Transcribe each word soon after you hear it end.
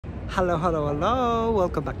Hello.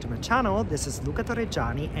 Welcome back to my channel. This is Luca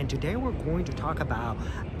Torreggiani, and today we're going to talk about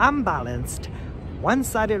unbalanced,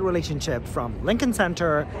 one-sided relationship from Lincoln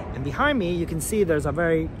Center. And behind me, you can see there's a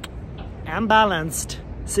very unbalanced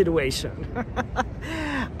situation.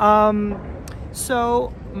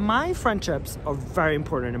 So my friendships are very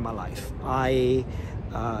important in my life. They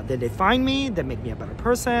define me, they make me a better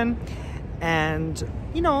person. And,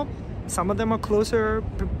 you know, some of them are closer,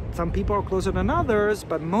 some people are closer than others,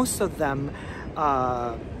 but most of them,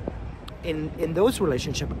 in those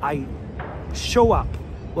relationships, I show up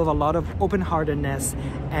with a lot of open-heartedness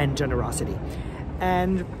and generosity.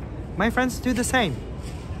 And my friends do the same.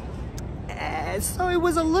 So it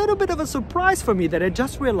was a little bit of a surprise for me that I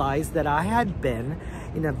just realized that I had been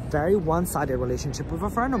in a very one-sided relationship with a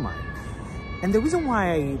friend of mine. And the reason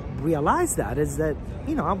why I realized that is that,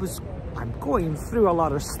 you know, I'm going through a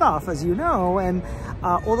lot of stuff, as you know, and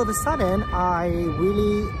all of a sudden I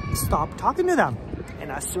really stopped talking to them.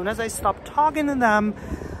 And as soon as I stopped talking to them,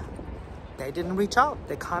 they didn't reach out.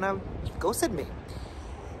 They kind of ghosted me.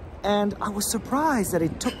 And I was surprised that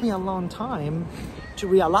it took me a long time to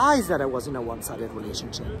realize that I was in a one-sided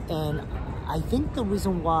relationship. And I think the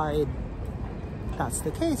reason why that's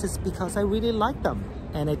the case is because I really liked them.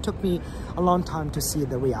 And it took me a long time to see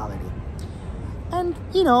the reality. And,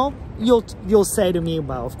 you know, you'll say to me,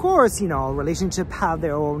 well, of course, you know, relationships have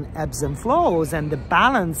their own ebbs and flows, and the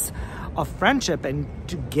balance of friendship and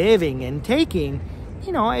to giving and taking,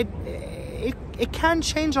 you know, it can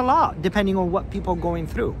change a lot depending on what people are going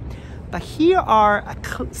through. But here are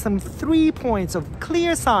some 3 points of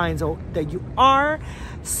clear signs that you are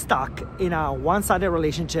stuck in a one-sided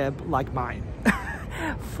relationship like mine.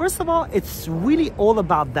 First of all, it's really all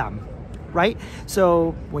about them. Right?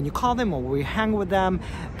 So when you call them or we hang with them,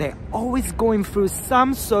 they're always going through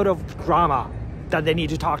some sort of drama that they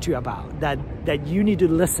need to talk to you about, that you need to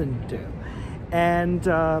listen to. And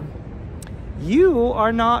you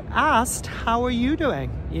are not asked, how are you doing?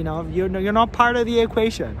 You know, you're not part of the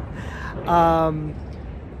equation.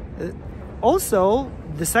 Also,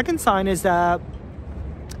 the second sign is that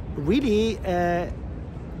really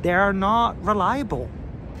they are not reliable.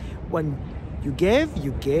 When you give,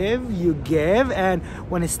 and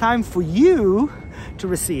when it's time for you to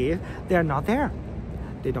receive, they're not there.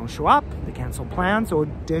 They don't show up, they cancel plans, or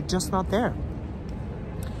they're just not there.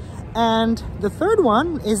 And the third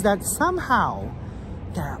one is that somehow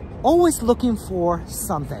they're always looking for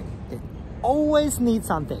something. They always need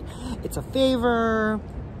something. It's a favor,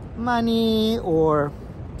 money, or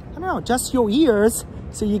I don't know, just your ears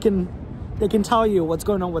so they can tell you what's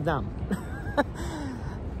going on with them.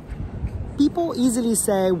 People easily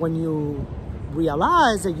say when you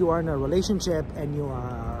realize that you are in a relationship and you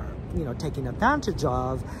are, you know, taken advantage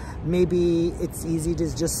of, maybe it's easy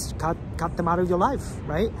to just cut them out of your life,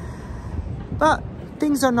 right? But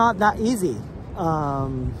things are not that easy.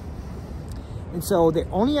 And so the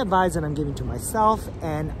only advice that I'm giving to myself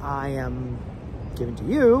and I am giving to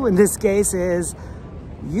you in this case is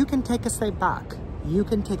you can take a step back. You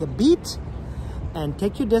can take a beat and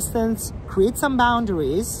take your distance, create some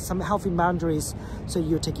boundaries, some healthy boundaries, so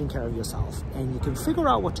you're taking care of yourself. And you can figure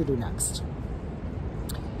out what to do next.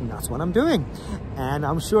 And that's what I'm doing. And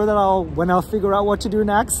I'm sure that when I'll figure out what to do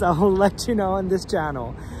next, I'll let you know on this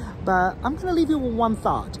channel. But I'm gonna leave you with one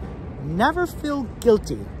thought. Never feel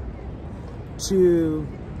guilty to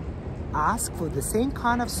ask for the same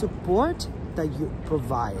kind of support that you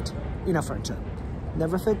provide in a friendship.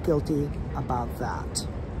 Never feel guilty about that.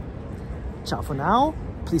 Ciao for now.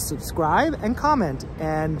 Please subscribe and comment,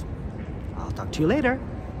 and I'll talk to you later.